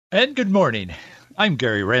And good morning. I'm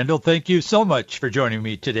Gary Randall. Thank you so much for joining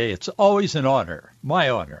me today. It's always an honor, my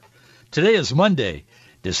honor. Today is Monday,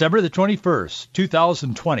 December the 21st,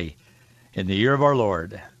 2020, in the year of our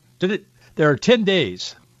Lord. There are 10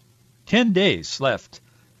 days left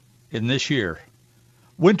in this year.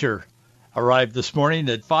 Winter arrived this morning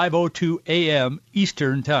at 5:02 a.m.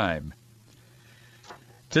 Eastern Time.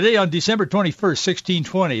 Today on December 21st,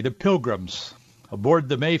 1620, the Pilgrims, aboard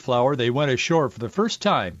the Mayflower, they went ashore for the first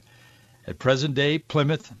time at present-day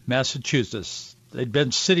Plymouth, Massachusetts. They'd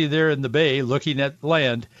been sitting there in the bay looking at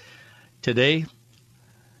land. Today,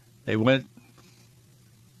 they went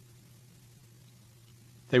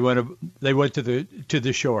to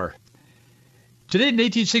the shore. Today in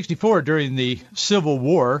 1864, during the Civil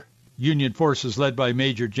War, Union forces led by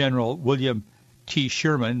Major General William T.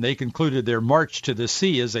 Sherman, they concluded their march to the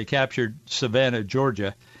sea as they captured Savannah,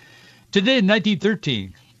 Georgia. Today in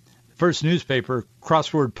 1913, the first newspaper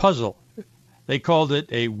crossword puzzle, they called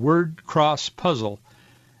it a word cross puzzle.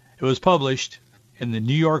 It was published in the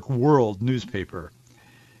New York World newspaper.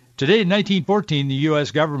 Today in 1914, the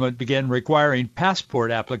U.S. government began requiring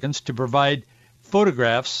passport applicants to provide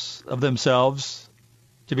photographs of themselves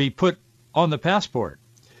to be put on the passport.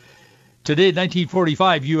 Today in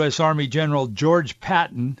 1945, U.S. Army General George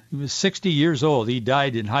Patton, he was 60 years old. He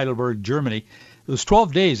died in Heidelberg, Germany. It was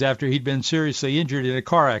 12 days after he'd been seriously injured in a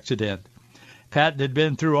car accident. Patton had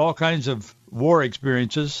been through all kinds of war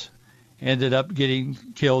experiences, ended up getting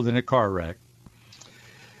killed in a car wreck.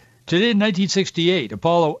 Today in 1968,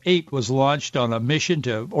 Apollo 8 was launched on a mission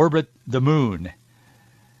to orbit the moon.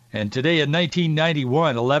 And today in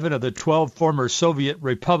 1991, 11 of the 12 former Soviet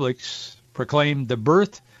republics proclaimed the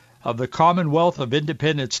birth of the Commonwealth of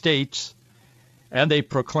Independent States, and they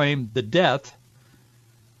proclaimed the death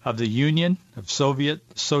of the Union of Soviet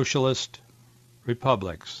Socialist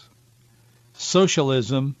Republics.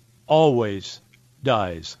 Socialism always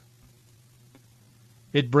dies.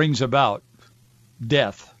 It brings about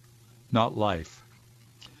death, not life.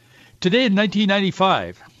 Today in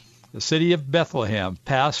 1995, the city of Bethlehem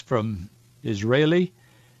passed from Israeli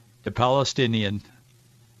to Palestinian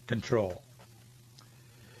control.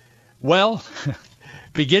 Well,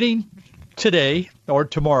 beginning today or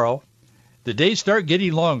tomorrow, the days start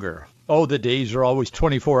getting longer. Oh, the days are always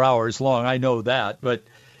 24 hours long. I know that. But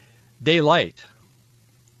daylight,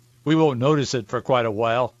 we won't notice it for quite a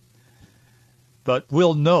while, but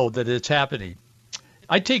we'll know that it's happening.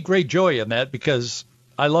 I take great joy in that because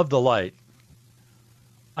I love the light.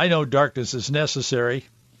 I know darkness is necessary.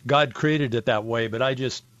 God created it that way, but I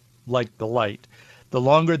just like the light. The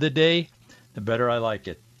longer the day, the better I like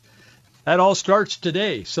it. That all starts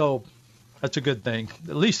today, so that's a good thing.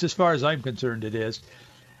 At least as far as I'm concerned, it is.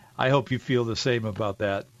 I hope you feel the same about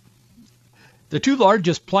that. The two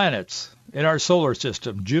largest planets in our solar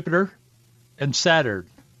system, Jupiter and Saturn,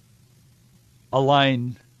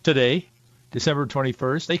 align today, December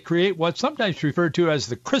 21st. They create what's sometimes referred to as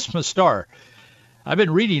the Christmas star. I've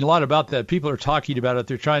been reading a lot about that. People are talking about it.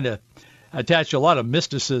 They're trying to attach a lot of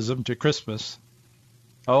mysticism to Christmas.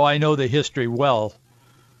 Oh, I know the history well.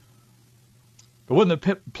 But when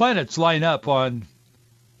the planets line up on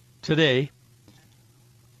today,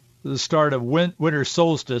 the start of winter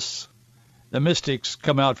solstice, the mystics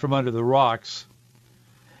come out from under the rocks.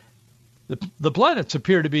 The planets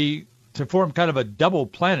appear to form kind of a double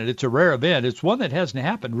planet. It's a rare event. It's one that hasn't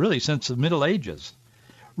happened really since the Middle Ages.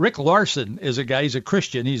 Rick Larson is a guy. He's a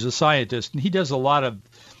Christian. He's a scientist, and he does a lot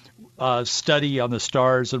of study on the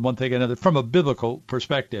stars and one thing and another from a biblical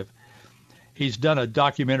perspective. He's done a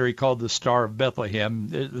documentary called The Star of Bethlehem.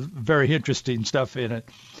 Very interesting stuff in it.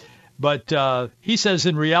 But he says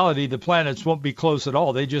in reality the planets won't be close at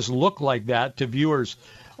all. They just look like that to viewers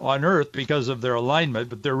on Earth because of their alignment,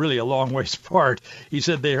 but they're really a long ways apart. He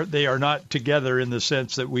said they are not together in the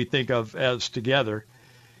sense that we think of as together.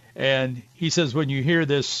 And he says when you hear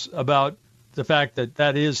this about the fact that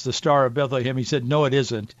that is the Star of Bethlehem, he said, no, it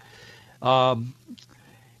isn't.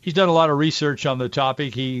 He's done a lot of research on the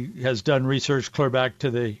topic. He has done research clear back to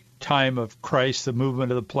the time of Christ, the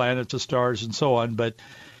movement of the planets, the stars, and so on. But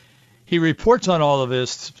he reports on all of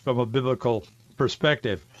this from a biblical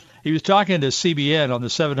perspective. He was talking to CBN on the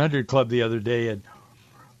 700 Club the other day, and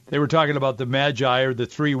they were talking about the Magi, or the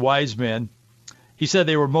three wise men. He said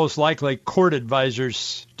they were most likely court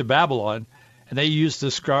advisors to Babylon, and they used the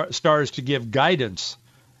stars to give guidance.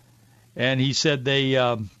 And he said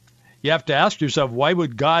you have to ask yourself, why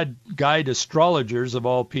would God guide astrologers of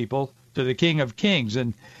all people to the King of Kings?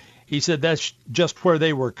 And he said that's just where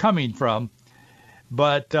they were coming from.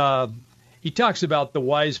 But he talks about the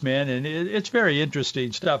wise men, and it's very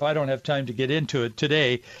interesting stuff. I don't have time to get into it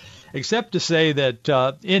today. except to say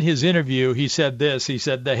that in his interview he said this. He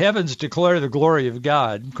said, "The heavens declare the glory of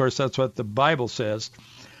God." Of course, that's what the Bible says.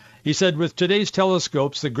 He said, "With today's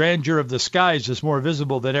telescopes, the grandeur of the skies is more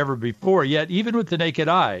visible than ever before, yet even with the naked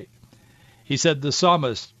eye." He said the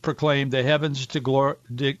psalmist proclaimed the heavens to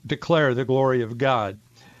declare the glory of God.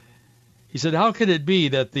 He said, how could it be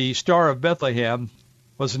that the Star of Bethlehem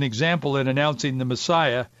was an example in announcing the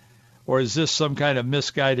Messiah, or is this some kind of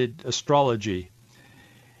misguided astrology?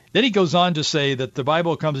 Then he goes on to say that the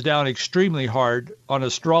Bible comes down extremely hard on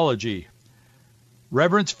astrology.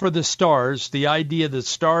 Reverence for the stars, the idea that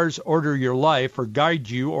stars order your life or guide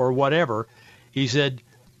you or whatever. He said,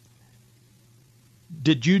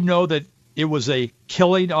 did you know that it was a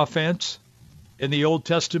killing offense in the Old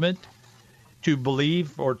Testament to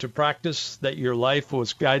believe or to practice that your life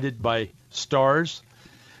was guided by stars?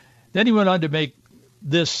 Then he went on to make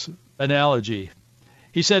this analogy.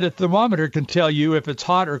 He said, a thermometer can tell you if it's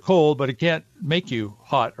hot or cold, but it can't make you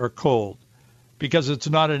hot or cold because it's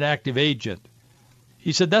not an active agent.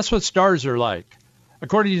 He said, that's what stars are like.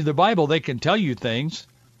 According to the Bible, they can tell you things.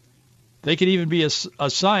 They can even be a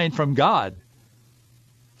sign from God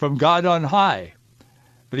on high.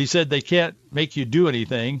 But he said they can't make you do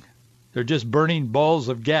anything. They're just burning balls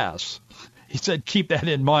of gas. He said, keep that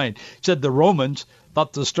in mind. He said the Romans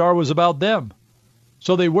thought the star was about them,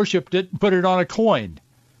 so they worshipped it and put it on a coin.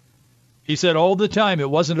 He said all the time it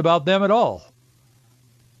wasn't about them at all.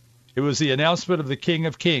 It was the announcement of the King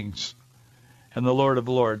of Kings and the Lord of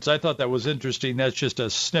Lords. I thought that was interesting. That's just a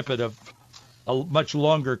snippet of a much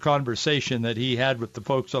longer conversation that he had with the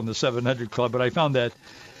folks on the 700 Club, but I found that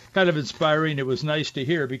kind of inspiring. It was nice to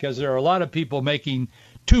hear because there are a lot of people making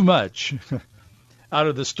too much out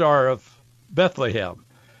of the Star of Bethlehem.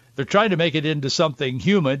 They're trying to make it into something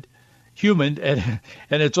human, and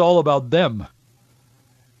it's all about them.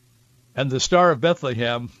 And the Star of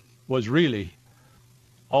Bethlehem was really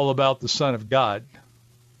all about the Son of God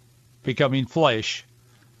becoming flesh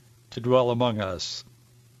to dwell among us.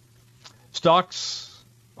 Stocks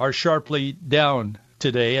are sharply down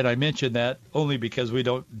today, and I mention that only because we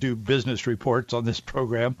don't do business reports on this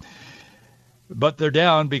program. But they're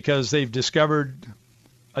down because they've discovered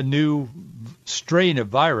a new strain of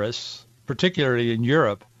virus, particularly in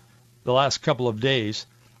Europe, the last couple of days.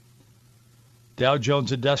 Dow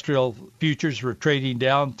Jones Industrial Futures were trading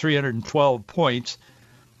down 312 points.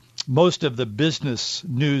 Most of the business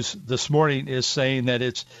news this morning is saying that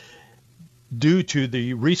it's due to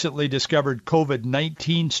the recently discovered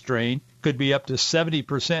COVID-19 strain, could be up to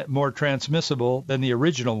 70% more transmissible than the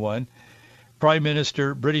original one.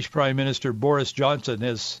 British Prime Minister Boris Johnson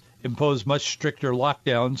has imposed much stricter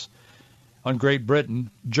lockdowns on Great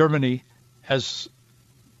Britain. Germany has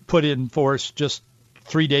put in force just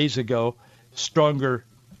 3 days ago stronger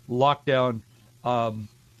lockdown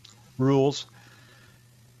rules.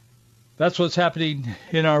 That's what's happening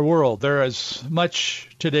in our world. There is much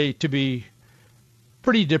today to be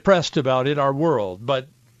pretty depressed about in our world, but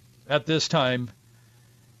at this time,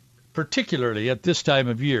 particularly at this time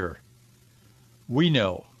of year, we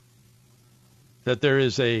know that there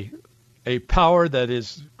is a power that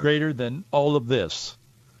is greater than all of this.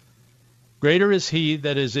 Greater is he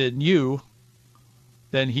that is in you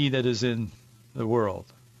than he that is in the world.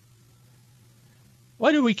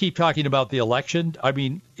 Why do we keep talking about the election? I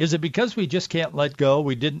mean, is it because we just can't let go?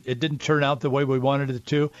 It didn't turn out the way we wanted it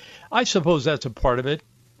to? I suppose that's a part of it.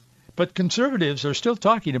 But conservatives are still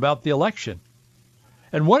talking about the election.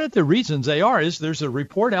 And one of the reasons they are is there's a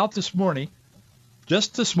report out this morning,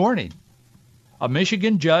 just this morning. A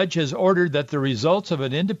Michigan judge has ordered that the results of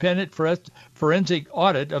an independent forensic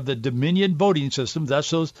audit of the Dominion voting system,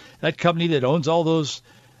 that company that owns all those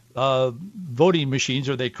voting machines,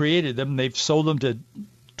 or they created them, they've sold them to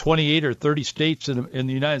 28 or 30 states in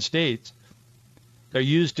the United States. They're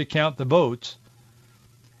used to count the votes.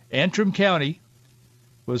 Antrim County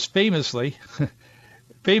was famously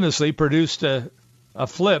produced a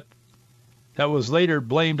flip that was later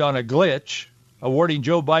blamed on a glitch, awarding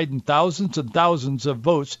Joe Biden thousands and thousands of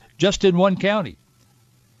votes just in one county.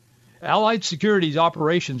 Allied Securities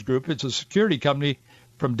Operations Group, it's a security company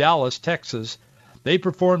from Dallas, Texas. They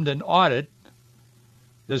performed an audit.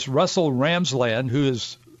 This Russell Ramsland, who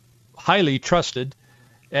is highly trusted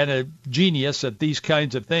and a genius at these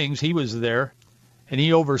kinds of things, he was there, and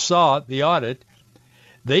he oversaw the audit.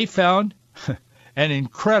 They found an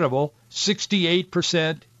incredible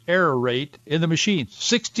 68% error rate in the machines.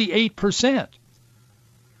 68%.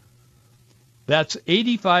 That's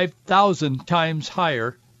 85,000 times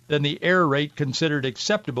higher than the error rate considered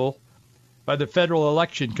acceptable by the Federal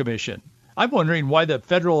Election Commission. I'm wondering why the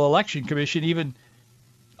Federal Election Commission even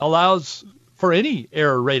allows for any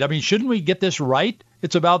error rate. I mean, shouldn't we get this right?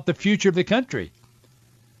 It's about the future of the country.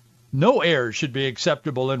 No error should be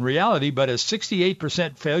acceptable in reality, but a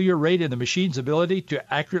 68% failure rate in the machine's ability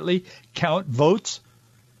to accurately count votes,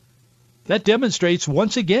 that demonstrates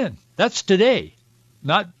once again, that's today,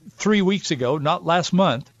 not 3 weeks ago, not last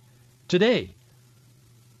month, today.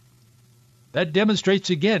 That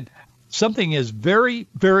demonstrates again, something is very,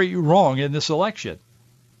 very wrong in this election.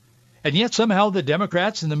 And yet somehow the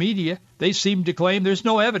Democrats and the media, they seem to claim there's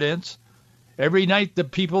no evidence. Every night the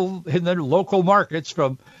people in their local markets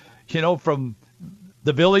from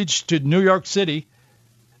the village to New York City,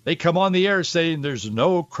 they come on the air saying there's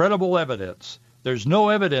no credible evidence. There's no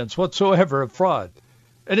evidence whatsoever of fraud.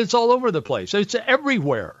 And it's all over the place. It's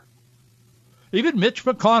everywhere. Even Mitch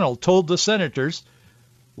McConnell told the senators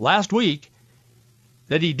last week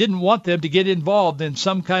that he didn't want them to get involved in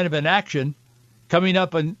some kind of an action coming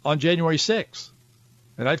up on January 6th.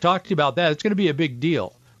 And I talked to you about that. It's going to be a big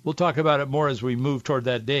deal. We'll talk about it more as we move toward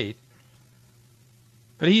that date.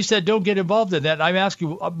 But he said, don't get involved in that. And I'm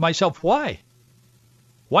asking myself, why?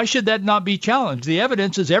 Why should that not be challenged? The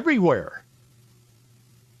evidence is everywhere.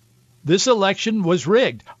 This election was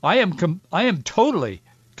rigged. I am totally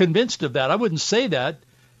convinced of that. I wouldn't say that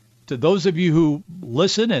to those of you who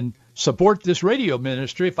listen and support this radio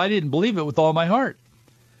ministry if I didn't believe it with all my heart.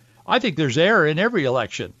 I think there's error in every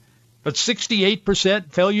election. But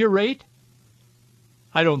 68% failure rate?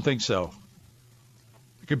 I don't think so.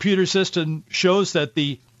 The computer system shows that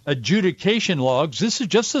the adjudication logs, this is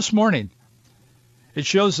just this morning, it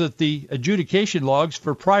shows that the adjudication logs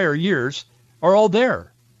for prior years are all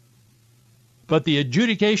there. But the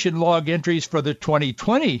adjudication log entries for the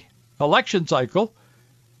 2020 election cycle,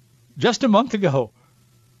 just a month ago,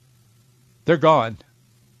 they're gone.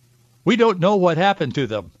 We don't know what happened to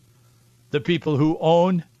them. The people who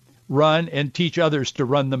own, run, and teach others to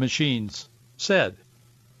run the machines said.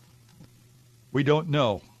 We don't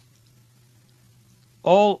know.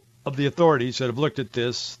 All of the authorities that have looked at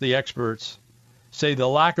this, the experts, say the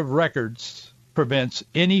lack of records prevents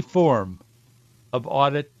any form of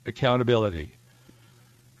audit accountability.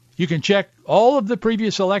 You can check all of the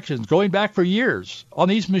previous elections going back for years on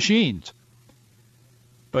these machines,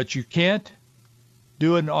 but you can't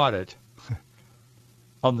do an audit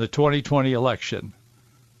on the 2020 election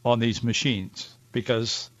on these machines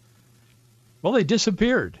because, well, they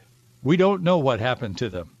disappeared. We don't know what happened to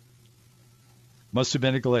them. Must have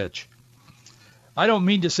been a glitch. I don't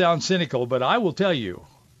mean to sound cynical, but I will tell you,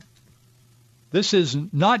 this is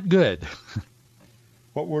not good,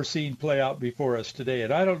 what we're seeing play out before us today.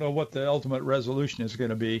 And I don't know what the ultimate resolution is going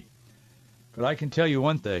to be, but I can tell you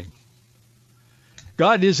one thing.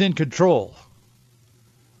 God is in control,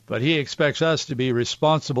 but he expects us to be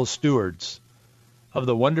responsible stewards of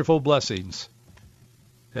the wonderful blessings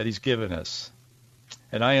that he's given us.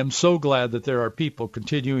 And I am so glad that there are people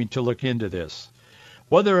continuing to look into this.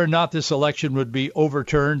 Whether or not this election would be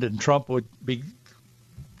overturned and Trump would be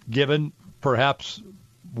given, perhaps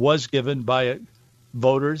was given by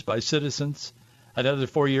voters, by citizens, another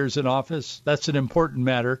 4 years in office, that's an important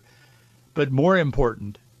matter. But more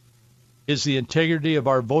important is the integrity of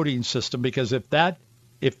our voting system, because if that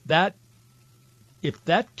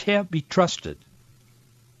can't be trusted,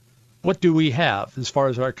 what do we have as far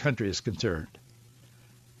as our country is concerned?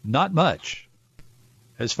 Not much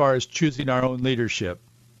as far as choosing our own leadership.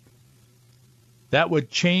 That would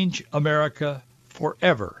change America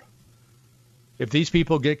forever if these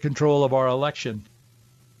people get control of our election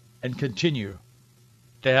and continue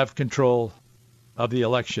to have control of the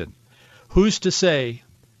election. Who's to say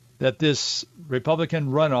that this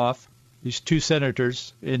Republican runoff, these two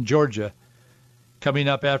senators in Georgia coming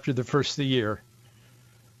up after the first of the year,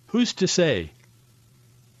 who's to say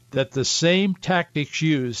that the same tactics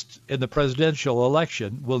used in the presidential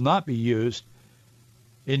election will not be used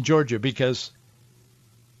in Georgia? Because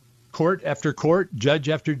court after court, judge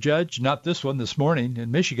after judge, not this one this morning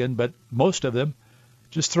in Michigan, but most of them,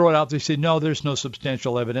 just throw it out. They say, no, there's no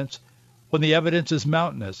substantial evidence, when the evidence is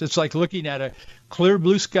mountainous. It's like looking at a clear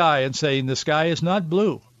blue sky and saying the sky is not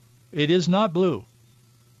blue. It is not blue.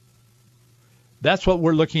 That's what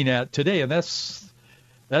we're looking at today, and that's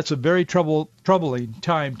a very troubling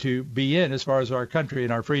time to be in as far as our country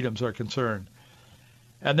and our freedoms are concerned.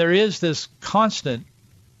 And there is this constant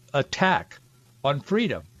attack on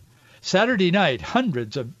freedom. Saturday night,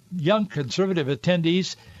 hundreds of young conservative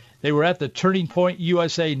attendees, they were at the Turning Point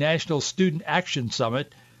USA National Student Action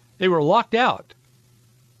Summit. They were locked out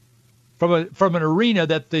from an arena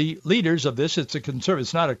that the leaders of this,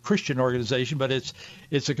 it's not a Christian organization, but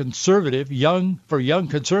it's a conservative, young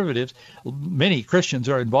conservatives. Many Christians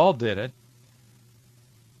are involved in it.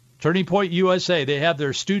 Turning Point USA, they have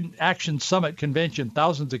their Student Action Summit convention.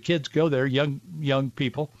 Thousands of kids go there, young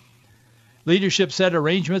people. Leadership said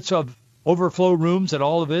arrangements of overflow rooms and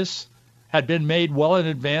all of this had been made well in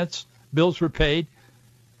advance. Bills were paid.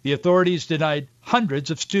 The authorities denied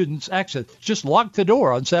hundreds of students access. Just locked the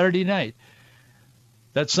door on Saturday night.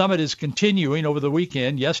 That summit is continuing over the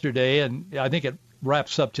weekend, yesterday, and I think it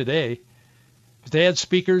wraps up today. They had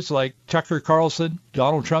speakers like Tucker Carlson,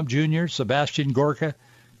 Donald Trump Jr., Sebastian Gorka,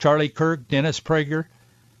 Charlie Kirk, Dennis Prager,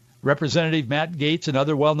 Representative Matt Gaetz, and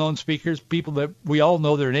other well-known speakers, people that we all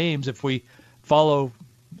know their names if we follow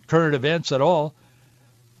current events at all.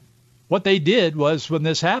 What they did was, when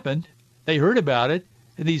this happened, they heard about it,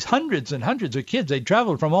 and these hundreds and hundreds of kids, they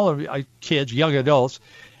traveled from all over, kids, young adults,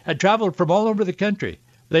 had traveled from all over the country.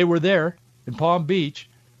 They were there in Palm Beach.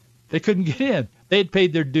 They couldn't get in. They had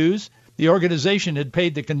paid their dues. The organization had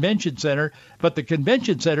paid the convention center, but the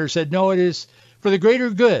convention center said, no, it is for the greater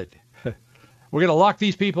good. We're going to lock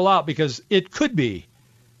these people out because it could be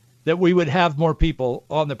that we would have more people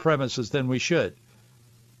on the premises than we should,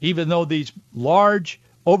 even though these large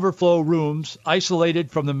overflow rooms isolated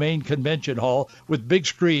from the main convention hall with big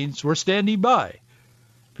screens were standing by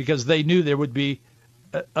because they knew there would be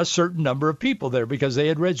a certain number of people there because they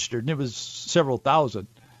had registered, and it was several thousand.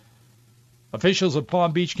 Officials of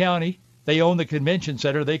Palm Beach County, they own the convention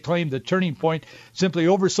center. They claimed that Turning Point simply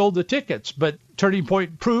oversold the tickets, but Turning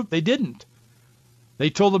Point proved they didn't. They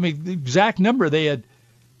told them the exact number they had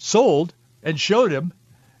sold and showed him,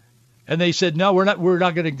 and they said, no, we're not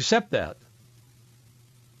going to accept that.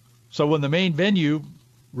 So when the main venue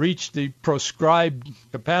reached the proscribed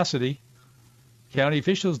capacity, county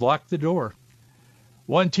officials locked the door.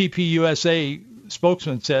 One TPUSA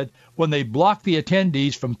spokesman said, when they blocked the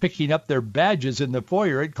attendees from picking up their badges in the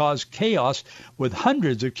foyer, it caused chaos with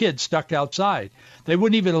hundreds of kids stuck outside. They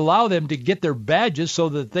wouldn't even allow them to get their badges so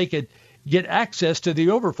that they could get access to the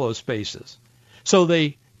overflow spaces. So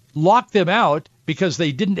they locked them out because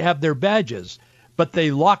they didn't have their badges, but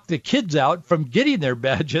they locked the kids out from getting their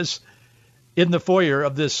badges in the foyer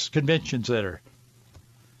of this convention center.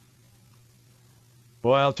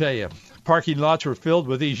 Boy, I'll tell you, parking lots were filled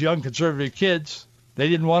with these young conservative kids. They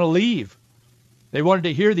didn't want to leave. They wanted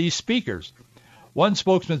to hear these speakers. One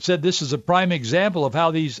spokesman said this is a prime example of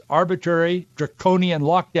how these arbitrary, draconian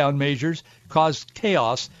lockdown measures caused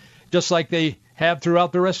chaos, just like they have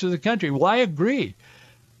throughout the rest of the country. Well, I agree.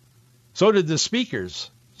 So did the speakers.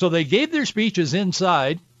 So they gave their speeches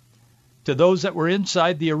inside to those that were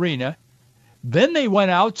inside the arena. Then they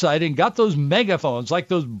went outside and got those megaphones, like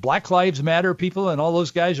those Black Lives Matter people, and all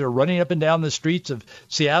those guys are running up and down the streets of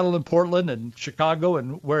Seattle and Portland and Chicago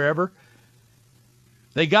and wherever.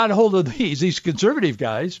 They got a hold of these conservative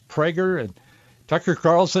guys, Prager and Tucker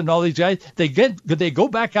Carlson and all these guys. They go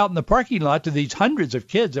back out in the parking lot to these hundreds of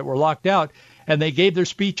kids that were locked out, and they gave their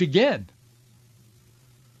speech again.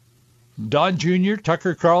 Don Jr.,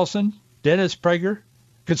 Tucker Carlson, Dennis Prager,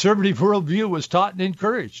 conservative worldview was taught and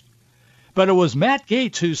encouraged. But it was Matt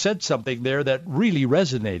Gaetz who said something there that really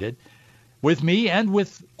resonated with me and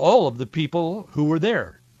with all of the people who were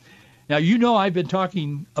there. Now, you know, I've been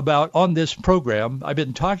talking about on this program, I've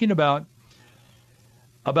been talking about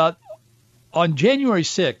on January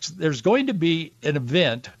 6th, there's going to be an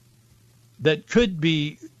event that could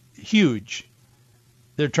be huge.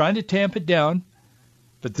 They're trying to tamp it down,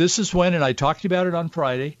 but this is when, and I talked about it on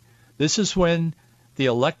Friday, this is when the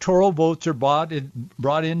electoral votes are brought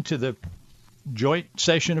into the joint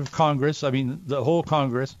session of Congress, the whole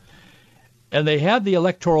Congress, and they have the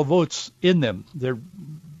electoral votes in them. They're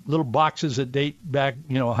little boxes that date back,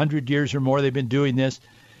 100 years or more. They've been doing this,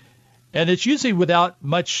 and it's usually without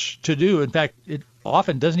much to do. In fact, it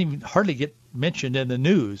often doesn't even hardly get mentioned in the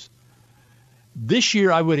news. This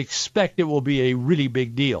year, I would expect it will be a really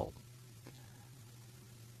big deal.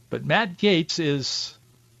 But Matt Gaetz is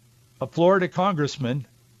a Florida congressman.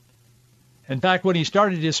 In fact, when he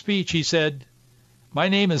started his speech, he said, "My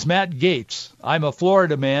name is Matt Gaetz. I'm a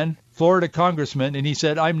Florida man, Florida congressman," and he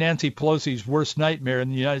said, "I'm Nancy Pelosi's worst nightmare in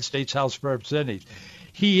the United States House of Representatives."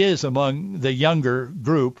 He is among the younger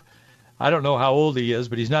group. I don't know how old he is,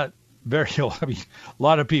 but he's not very old. A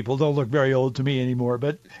lot of people don't look very old to me anymore.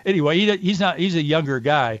 But anyway, he's a younger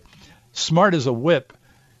guy, smart as a whip,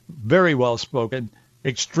 very well spoken,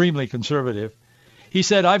 extremely conservative. He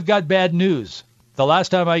said, "I've got bad news. The last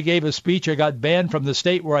time I gave a speech, I got banned from the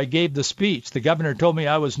state where I gave the speech. The governor told me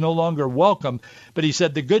I was no longer welcome, but he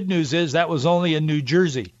said the good news is that was only in New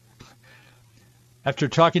Jersey." After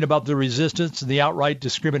talking about the resistance and the outright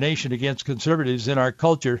discrimination against conservatives in our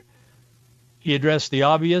culture, he addressed the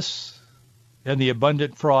obvious and the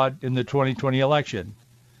abundant fraud in the 2020 election.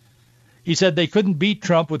 He said they couldn't beat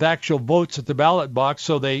Trump with actual votes at the ballot box,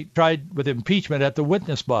 so they tried with impeachment at the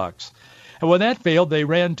witness box. And when that failed, they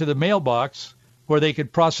ran to the mailbox where they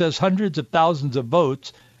could process hundreds of thousands of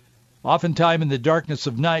votes, oftentimes in the darkness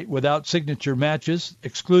of night without signature matches,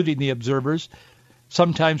 excluding the observers,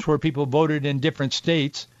 sometimes where people voted in different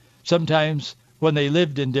states, sometimes when they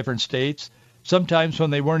lived in different states, sometimes when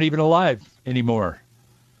they weren't even alive anymore.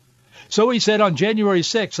 So he said on January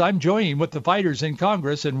 6th, I'm joining with the fighters in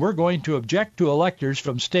Congress, and we're going to object to electors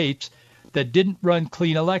from states that didn't run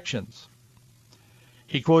clean elections.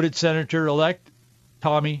 He quoted Senator-elect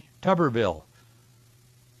Tommy Tuberville,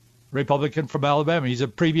 Republican from Alabama. He's a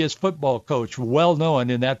previous football coach, well known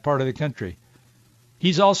in that part of the country.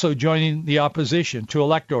 He's also joining the opposition to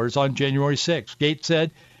electors on January 6th. Gates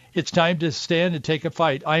said, it's time to stand and take a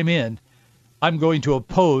fight. I'm in. I'm going to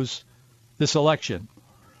oppose this election.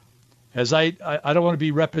 As I don't want to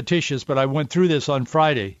be repetitious, but I went through this on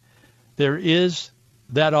Friday. There is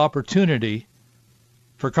that opportunity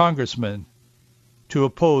for congressmen to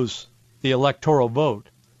oppose the electoral vote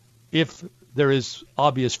if there is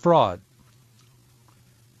obvious fraud.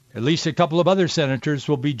 At least a couple of other senators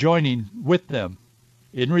will be joining with them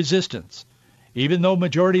in resistance, even though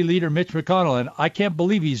Majority Leader Mitch McConnell, and I can't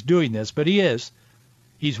believe he's doing this, but he is,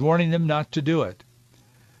 he's warning them not to do it.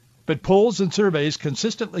 But polls and surveys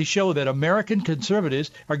consistently show that American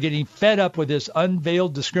conservatives are getting fed up with this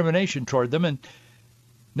unveiled discrimination toward them, and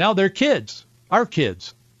now they're kids, our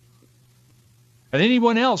kids. And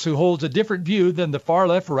anyone else who holds a different view than the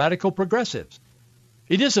far-left radical progressives.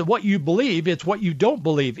 It isn't what you believe, it's what you don't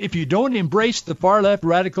believe. If you don't embrace the far-left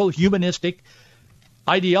radical humanistic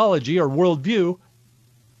ideology or worldview,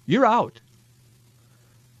 you're out.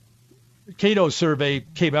 The Cato survey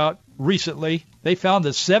came out recently. They found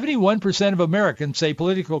that 71% of Americans say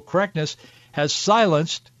political correctness has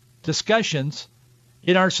silenced discussions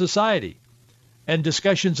in our society and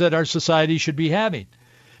discussions that our society should be having.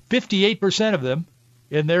 58% of them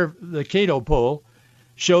in the Cato poll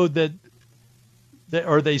showed that,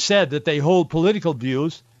 or they said that they hold political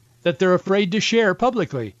views that they're afraid to share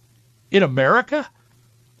publicly. In America?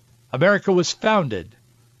 America was founded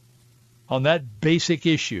on that basic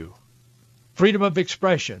issue. Freedom of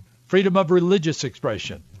expression, freedom of religious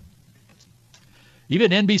expression.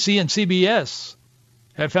 Even NBC and CBS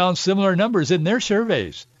have found similar numbers in their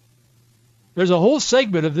surveys. There's a whole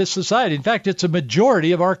segment of this society, in fact, it's a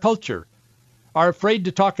majority of our culture, are afraid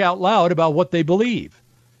to talk out loud about what they believe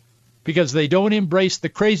because they don't embrace the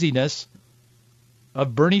craziness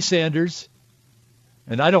of Bernie Sanders.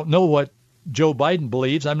 And I don't know what Joe Biden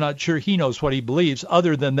believes. I'm not sure he knows what he believes,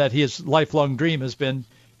 other than that his lifelong dream has been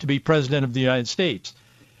to be president of the United States.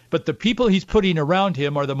 But the people he's putting around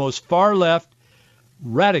him are the most far-left,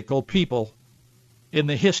 radical people in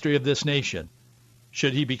the history of this nation,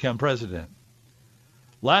 should he become president.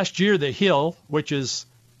 Last year, The Hill, which is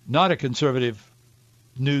not a conservative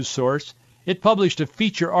news source, it published a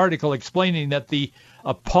feature article explaining that the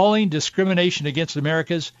appalling discrimination against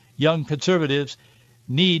America's young conservatives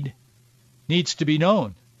needs to be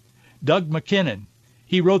known. Doug McKinnon,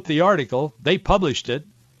 he wrote the article. They published it.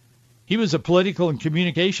 He was a political and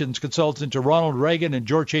communications consultant to Ronald Reagan and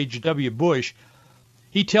George H.W. Bush.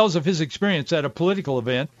 He tells of his experience at a political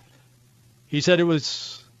event. He said it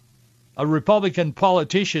was a Republican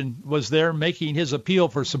politician was there making his appeal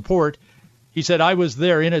for support. He said, I was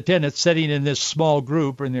there in attendance, sitting in this small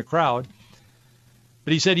group in the crowd.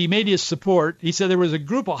 But he said he made his support. He said there was a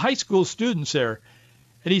group of high school students there.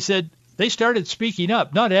 And he said they started speaking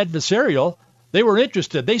up, not adversarial. They were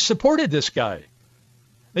interested. They supported this guy.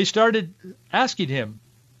 They started asking him.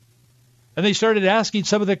 And they started asking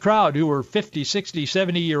some of the crowd who were 50, 60,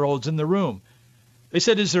 70-year-olds in the room. They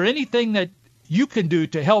said, is there anything that you can do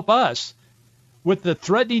to help us with the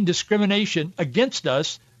threatening discrimination against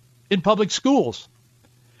us in public schools?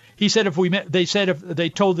 He said, if they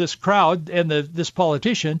told this crowd and this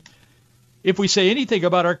politician, if we say anything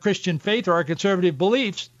about our Christian faith or our conservative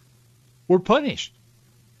beliefs, we're punished.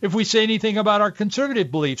 If we say anything about our conservative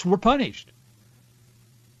beliefs, we're punished.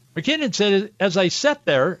 McKinnon said, as I sat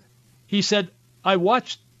there, he said, I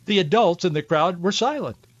watched the adults in the crowd were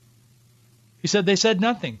silent. He said they said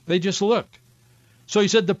nothing. They just looked. So he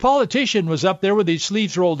said the politician was up there with his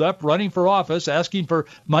sleeves rolled up, running for office, asking for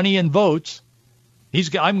money and votes.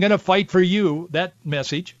 I'm going to fight for you, that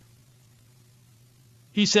message.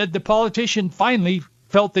 He said the politician finally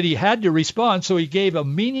felt that he had to respond, so he gave a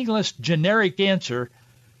meaningless, generic answer,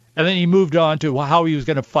 and then he moved on to how he was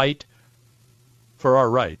going to fight for our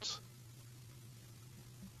rights.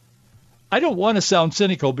 I don't want to sound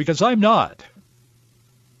cynical because I'm not.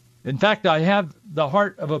 In fact, I have the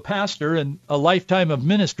heart of a pastor and a lifetime of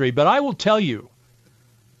ministry, but I will tell you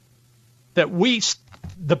that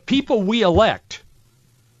the people we elect,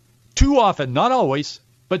 too often, not always,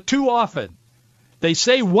 but too often, they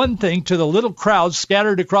say one thing to the little crowds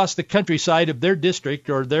scattered across the countryside of their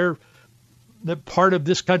district or the part of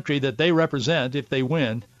this country that they represent if they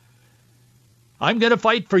win. I'm going to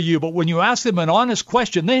fight for you, but when you ask them an honest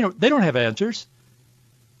question, they don't have answers.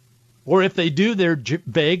 Or if they do, they're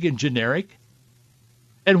vague and generic.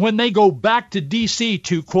 And when they go back to D.C.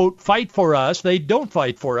 to, quote, fight for us, they don't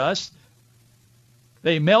fight for us.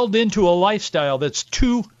 They meld into a lifestyle that's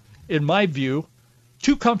too, in my view,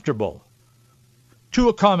 too comfortable, too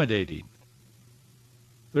accommodating.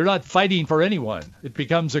 They're not fighting for anyone. It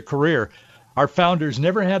becomes a career. Our founders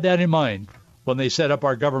never had that in mind when they set up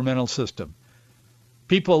our governmental system.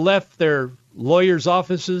 People left their lawyers'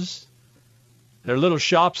 offices, their little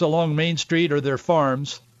shops along Main Street or their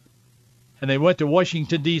farms, and they went to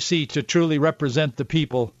Washington, D.C. to truly represent the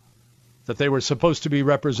people that they were supposed to be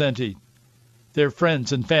representing, their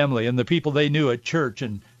friends and family and the people they knew at church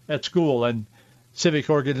and at school and civic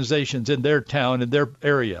organizations in their town and their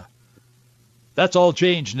area. That's all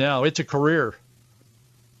changed now. It's a career.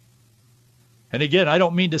 And again, I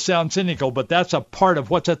don't mean to sound cynical, but that's a part of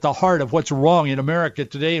what's at the heart of what's wrong in America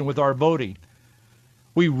today and with our voting.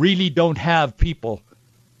 We really don't have people,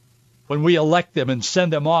 when we elect them and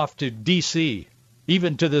send them off to D.C.,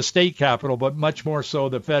 even to the state capital, but much more so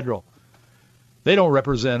the federal. They don't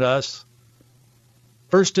represent us.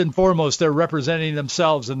 First and foremost, they're representing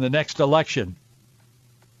themselves in the next election.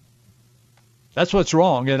 That's what's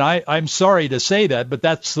wrong, and I'm sorry to say that, but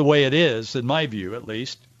that's the way it is, in my view at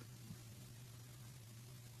least.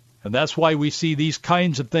 And that's why we see these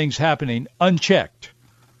kinds of things happening unchecked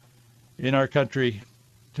in our country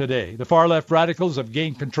today. The far-left radicals have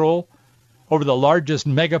gained control over the largest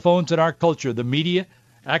megaphones in our culture, the media,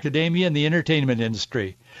 academia, and the entertainment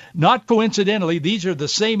industry. Not coincidentally, these are the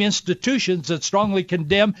same institutions that strongly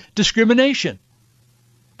condemn discrimination.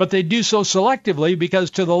 But they do so selectively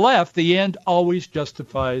because to the left, the end always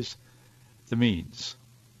justifies the means.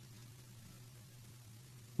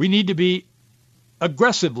 We need to be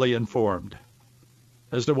aggressively informed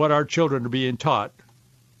as to what our children are being taught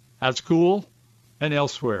at school and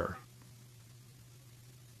elsewhere.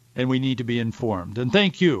 And we need to be informed. And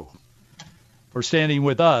thank you for standing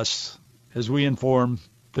with us as we inform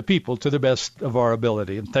the people to the best of our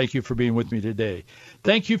ability. And thank you for being with me today.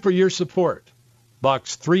 Thank you for your support.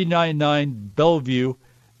 Box 399, Bellevue,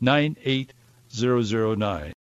 98009.